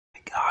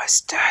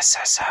guys, this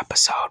is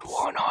episode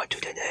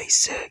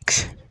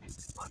 186.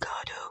 We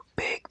got a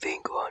big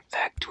thing on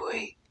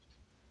factory.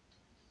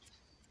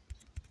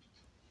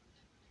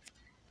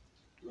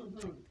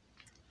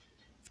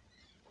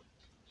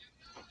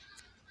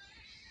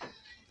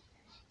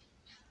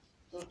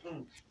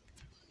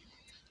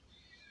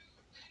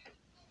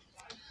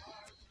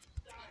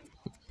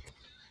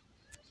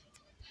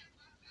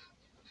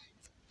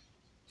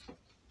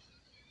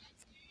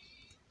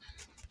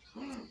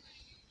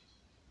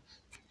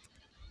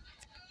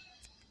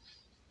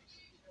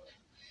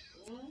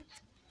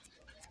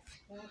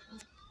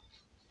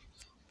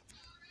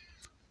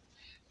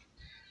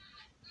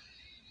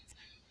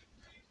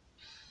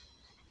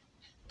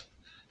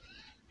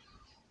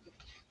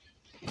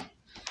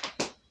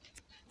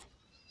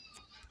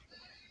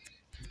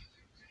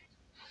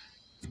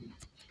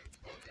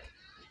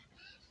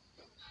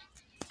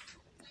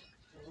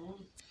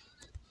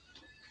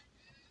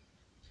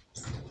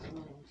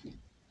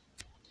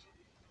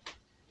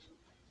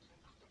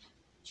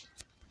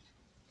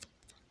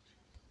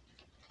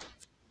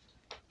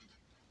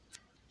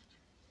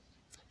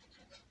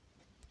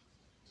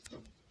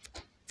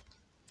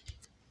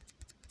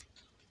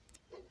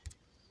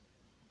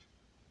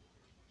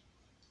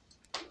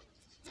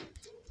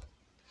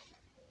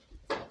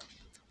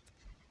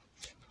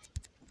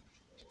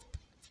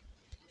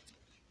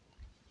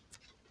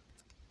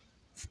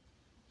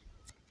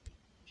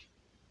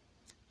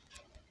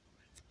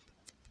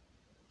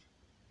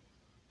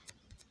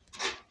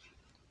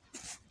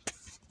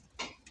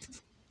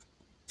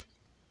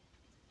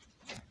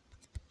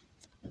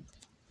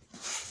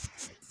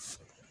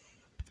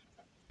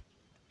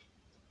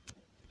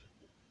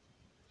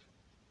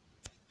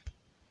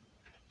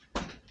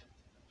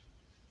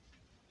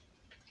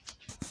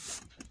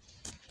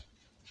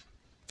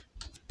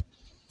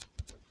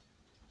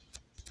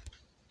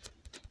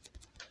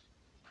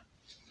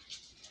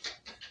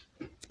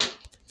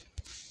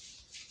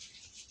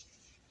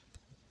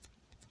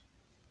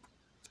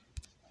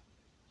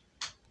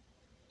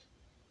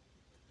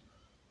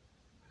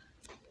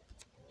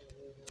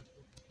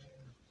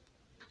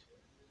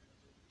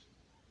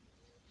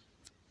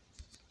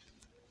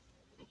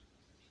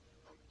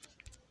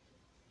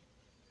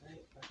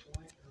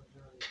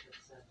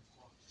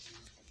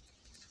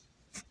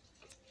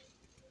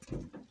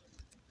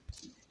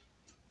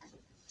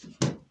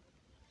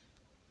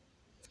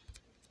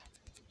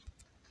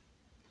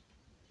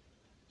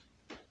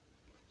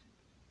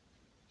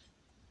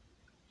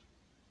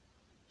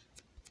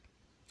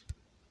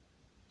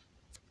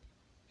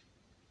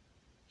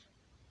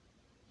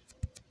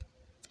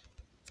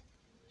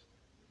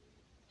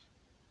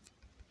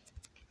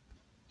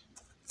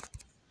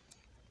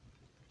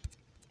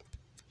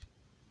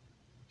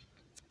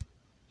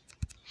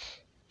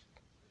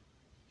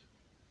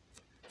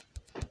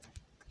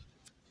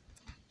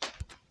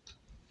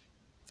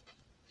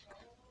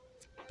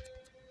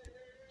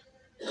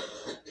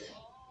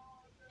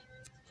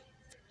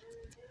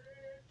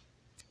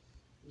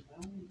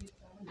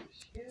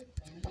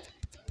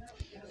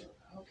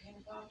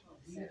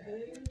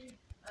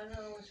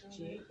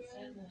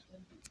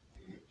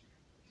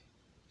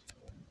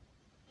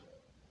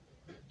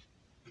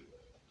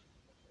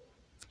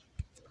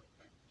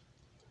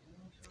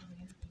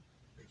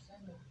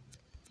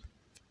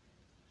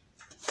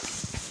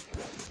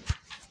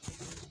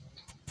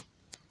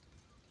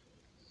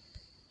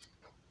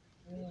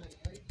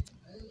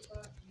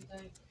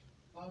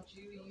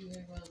 You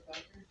have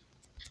motherfucker.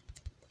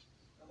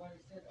 Somebody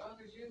said, oh,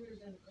 there's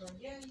yoghurt in the car.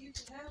 Yeah, you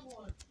can have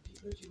one. Did you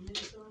put your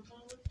minutes on?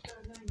 What's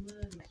that name?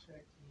 Mud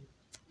extracting.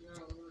 No,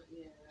 not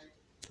yet.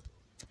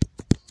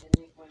 It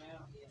ain't went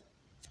out yet.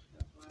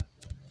 That's why I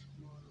said that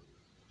tomorrow.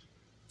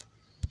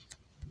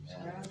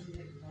 Driving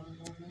it one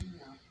more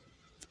now.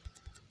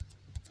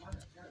 Why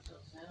does that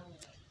sound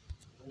like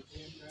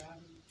weekend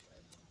driving?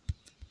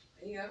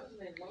 Yeah, I was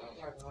in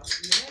Walmart.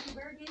 Yeah, you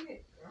better get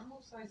it. I'm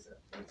gonna say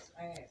something. It's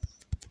ass.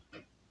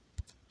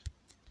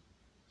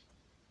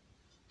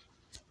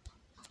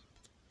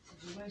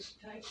 The way she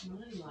takes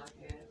money like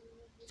that.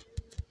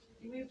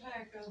 Give me a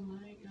pack of them.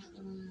 I ain't got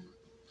none.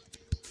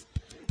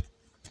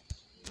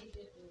 He didn't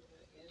do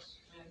that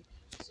yesterday,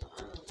 so I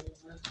don't know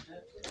nothing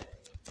up today.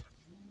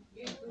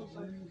 You go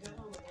fucking come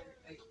over there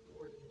at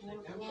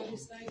 8:40. Why you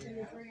stay 2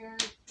 or 3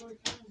 hours before you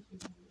come?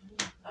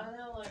 I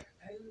know,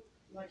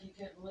 like he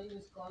couldn't leave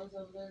his clothes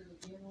over there to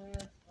begin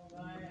with. Oh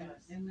my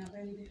ass. And I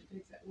bet he didn't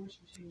fix that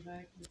washing machine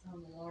back. It's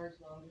on the large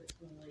load. It's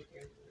gonna leak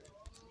everywhere.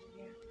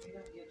 Yeah, you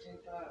don't get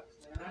 $2,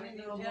 man. I didn't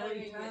know what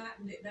he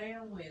tightened it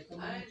down with.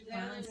 I didn't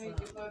tell him he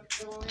could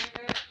fucking go in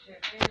there.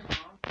 Shut him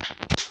off.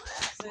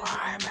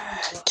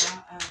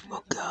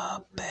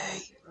 Mugabe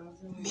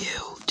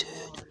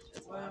muted.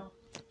 Well,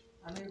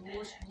 I never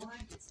washed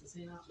blankets. Does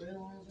he not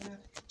realize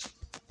that?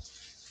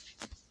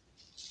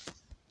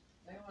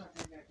 They want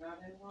to think I got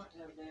him what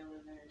down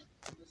in there.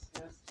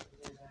 Disgusting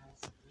his ass.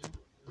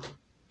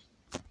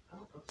 I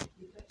don't know if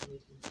he did that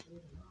leaking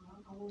shit or not. I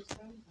don't know where it's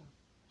coming from.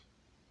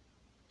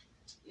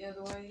 Yeah,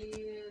 the way he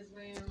is,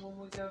 man, when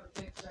we go to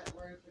fix that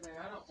roof in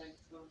there, I don't think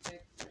it's going to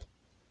fix it.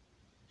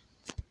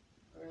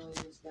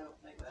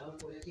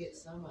 get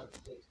some of the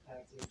fixed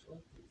package. Look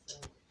at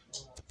some.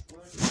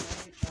 We'll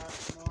maybe try it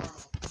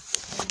tomorrow.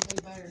 It'll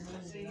be better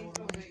than See, you know it's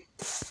what I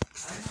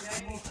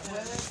gonna mean? be,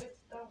 well, if it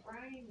don't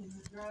rain and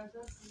it dries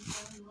up and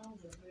turn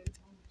over, but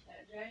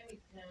that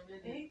Jamie's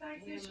coming. And he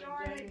thinks him this and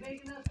yard ain't Jamie-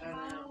 big enough to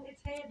I know. mow.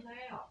 It's heading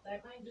out.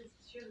 That means it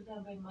should have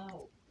done been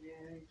mowed. Yeah,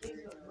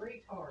 He's a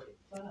retarded.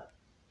 Fuck.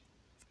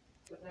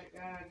 But that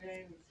guy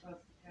Jamie's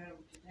supposed to come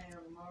to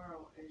town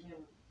tomorrow and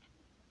him,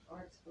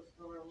 Art's supposed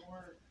to go to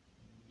work.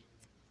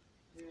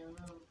 Yeah,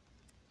 I know.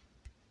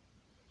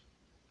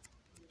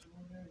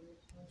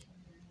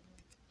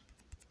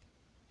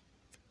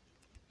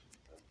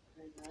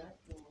 Hey, that's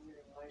going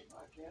here late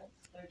like that,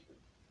 stupid.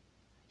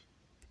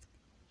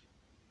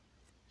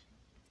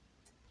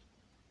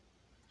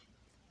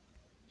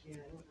 Yeah,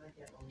 I don't think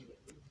that one get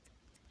me.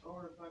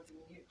 Or if I can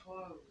get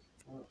clothes.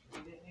 Oh. He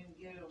didn't even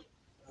get them,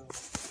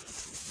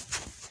 so.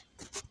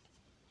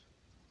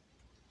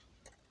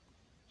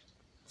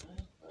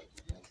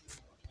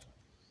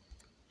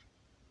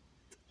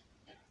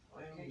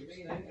 Well, Can't you're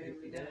be that stupid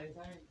every today. day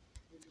thing.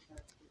 We just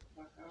have to get the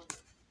fuck over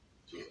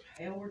it.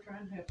 Hell, we're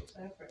trying to help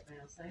ourselves right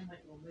now. Sam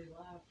ain't gonna be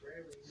alive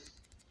forever.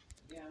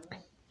 Yeah, I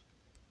know.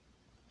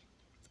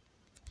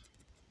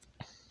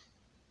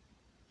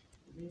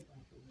 We did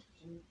think it was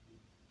cheap.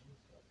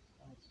 That's what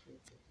I'm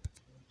stupid.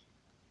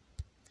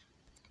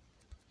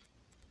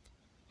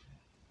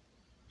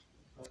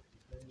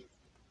 Fucking crazy.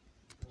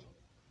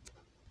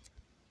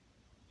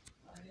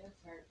 My head's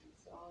hurting,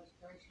 it's all this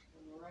pressure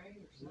from the rain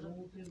or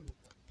No, something. dude.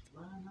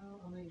 Mine,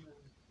 I mean,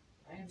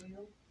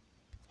 Advil.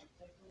 I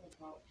take a little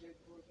pop, take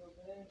a little go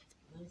bed.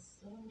 That's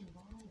so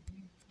long.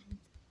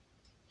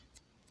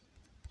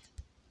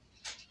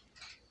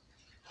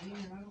 Yeah,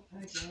 I don't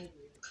take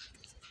Advil.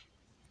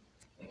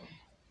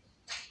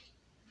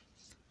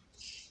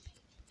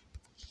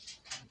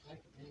 I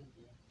take it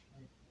Advil.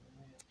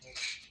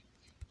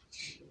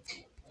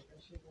 Like I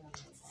should have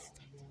that bottle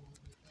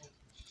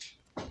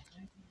again.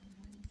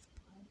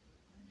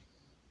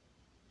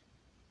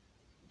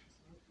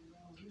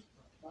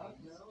 Fuck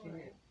no,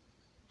 man.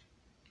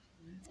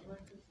 I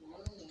like this little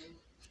one.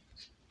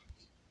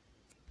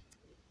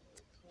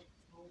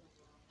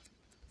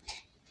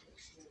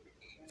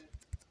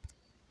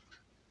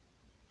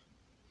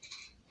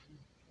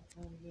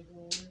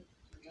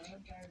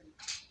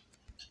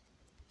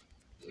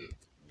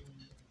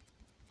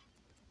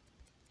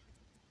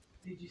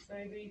 Did you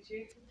save any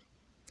chicken?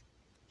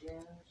 Yeah,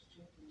 there's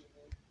chicken in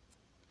there.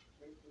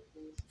 Very good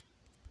piece.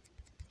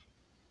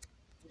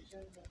 We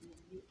shouldn't have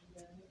been getting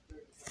down here for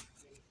it.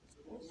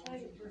 We'll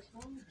save it for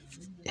Sunday.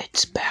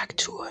 It's back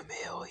to $1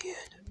 million.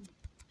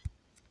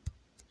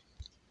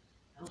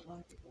 I don't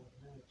like it going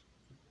out.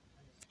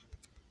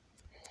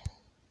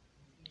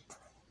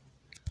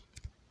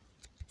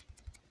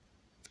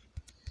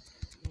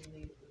 You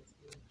need it when it's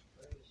good and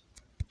fresh.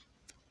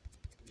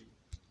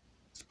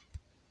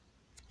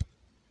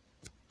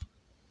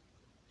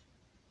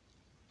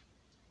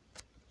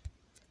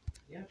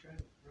 Yeah, trying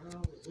to run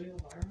over the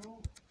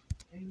wheelbarrow.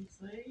 Can you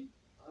see?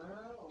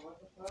 Oh, what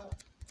the fuck?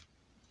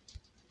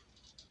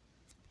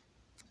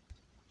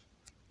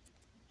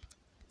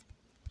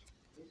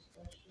 This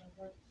question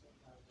hurts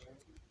sometimes,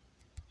 right?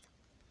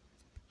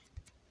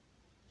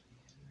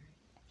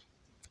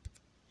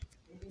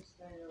 You just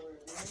stay over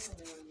there and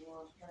then you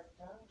lost track of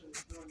time and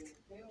it's going to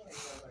the field and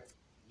go like,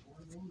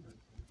 One woman.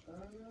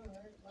 oh no,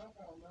 that ain't my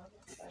problem, I'm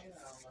not staying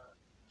all night.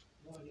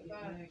 What, you Goodbye.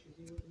 get mad 'cause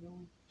you wouldn't know?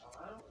 Oh,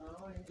 I don't know,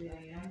 I Did he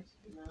didn't ask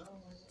you? No,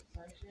 I didn't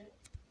say shit.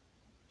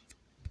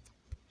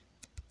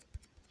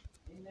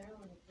 You know,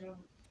 when he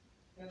come,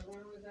 cause we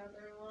was out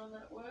there along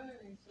that way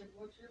and he said,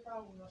 what's your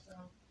problem? I said,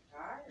 I'm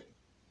tired.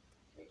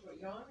 He quit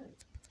yawning.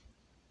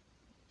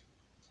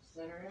 I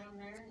sat around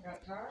there and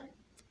got tired.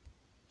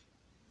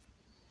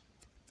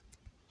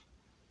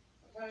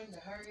 I told him to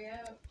hurry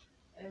up,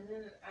 and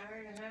then an hour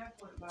and a half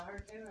went by,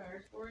 or 2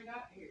 hours before he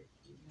got here.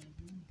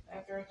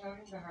 After I told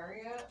him to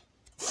hurry up,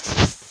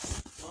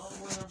 well,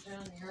 when I'm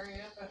telling you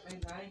hurry up, that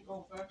means I ain't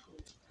gonna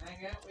fucking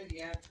hang out with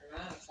you after 9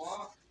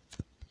 o'clock.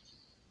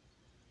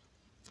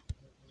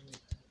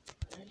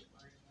 I ain't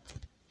worried about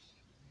it.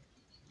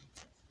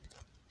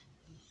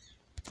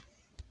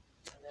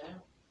 I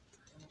know.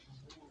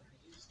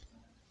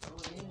 Oh,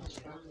 yeah, it's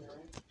fucking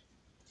right.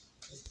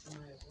 It's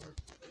somebody at work.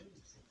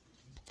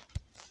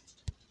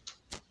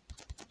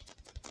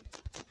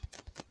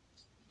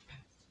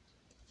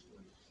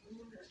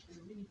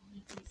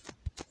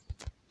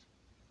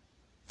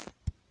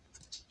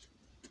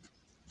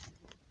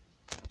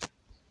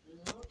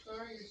 No,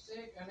 sorry you're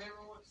sick. I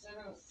never once said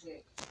I was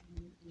sick.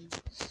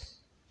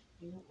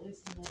 You don't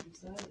listen to what you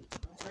say.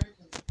 I'm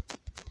freaking.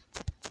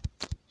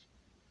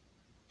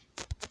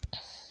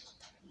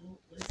 You don't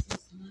listen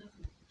to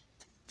nothing.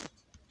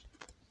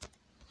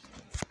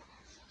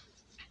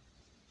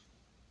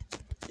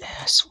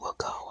 Yes, we're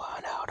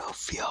going out of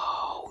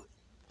fuel.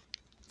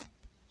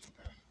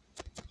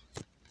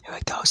 Here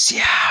it goes.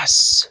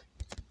 Yes!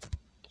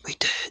 We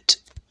did.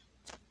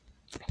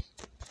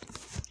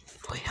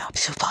 We have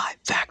survived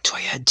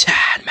factory in 10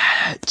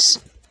 minutes.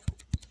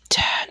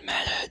 10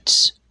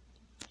 minutes.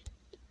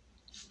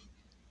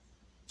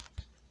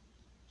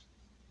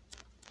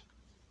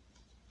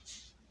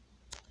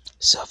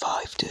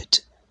 survived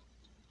it.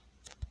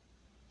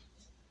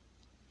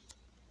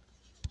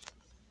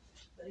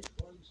 They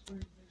won spring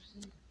their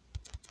season.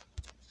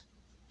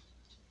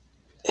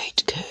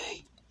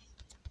 8K.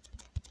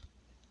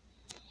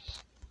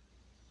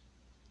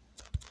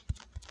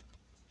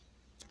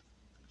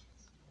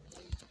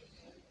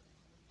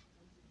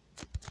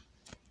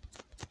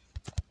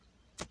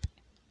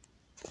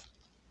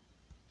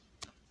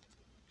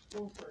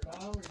 Go for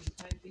 $1, you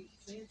pay 50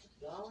 cents at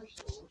the dollar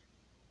store.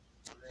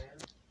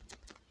 Yeah.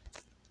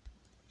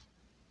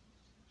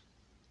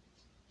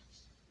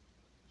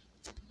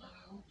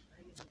 Oh,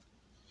 man.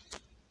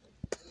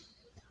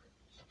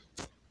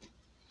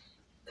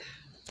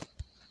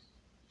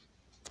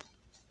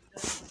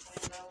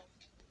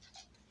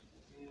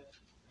 Yeah.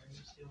 Are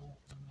you still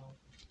wanting them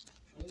open?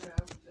 Yeah,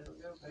 they'll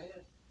go to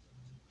bed.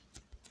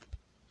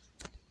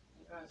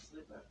 You gotta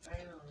sleep that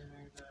fan on in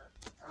there tonight.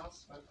 Or I'll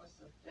smoke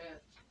myself to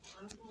death.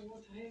 I don't know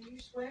what the hell you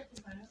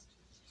sweating past.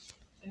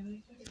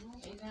 Anything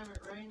wrong? Anytime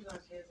it rains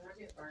like this, I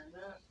get burned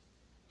up.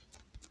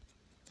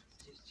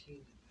 It's just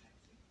humid back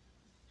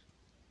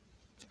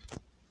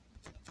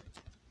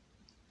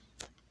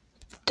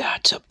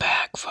That's a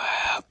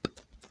backflap.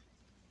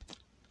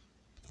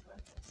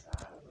 What's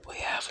inside of it? We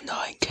have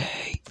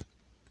 9K.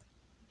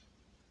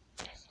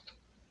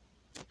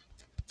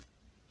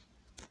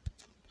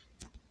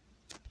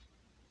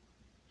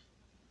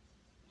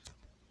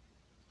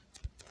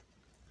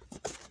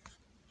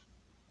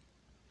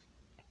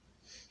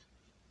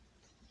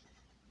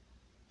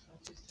 I'm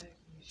just taking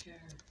a shower.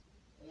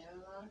 Yeah,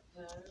 I like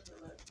those,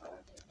 but look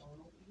pocket on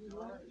them.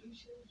 You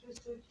should have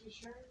just took your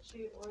shirt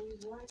shit while you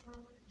was away from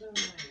it,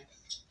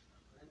 dumbass.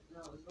 No,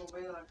 it's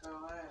gonna be like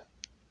all that.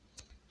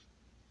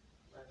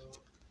 Like,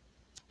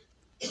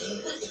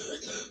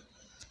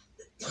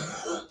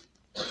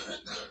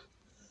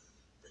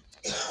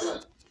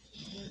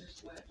 You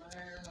just wet my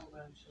hair a whole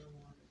bunch of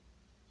water.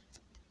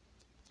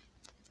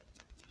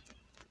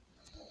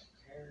 I don't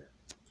care.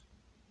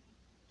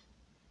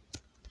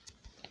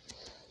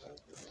 It's gonna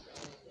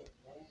get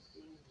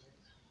nasty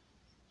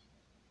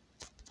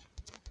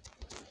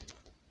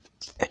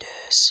in It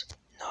is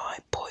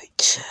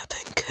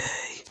 9.7K.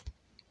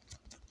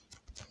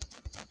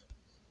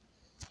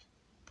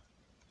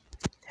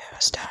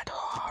 Here's that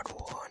hard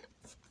one.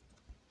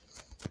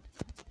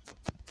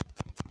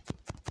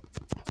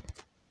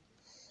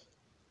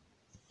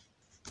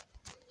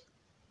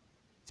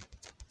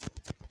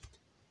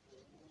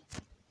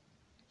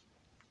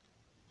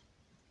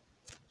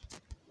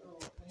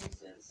 He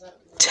said something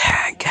like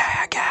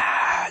 10K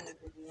again.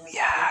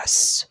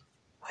 Yes,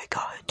 we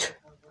got it.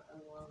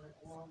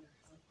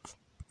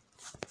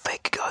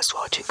 Thank you guys for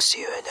watching.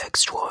 See you in the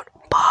next one.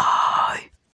 Bye.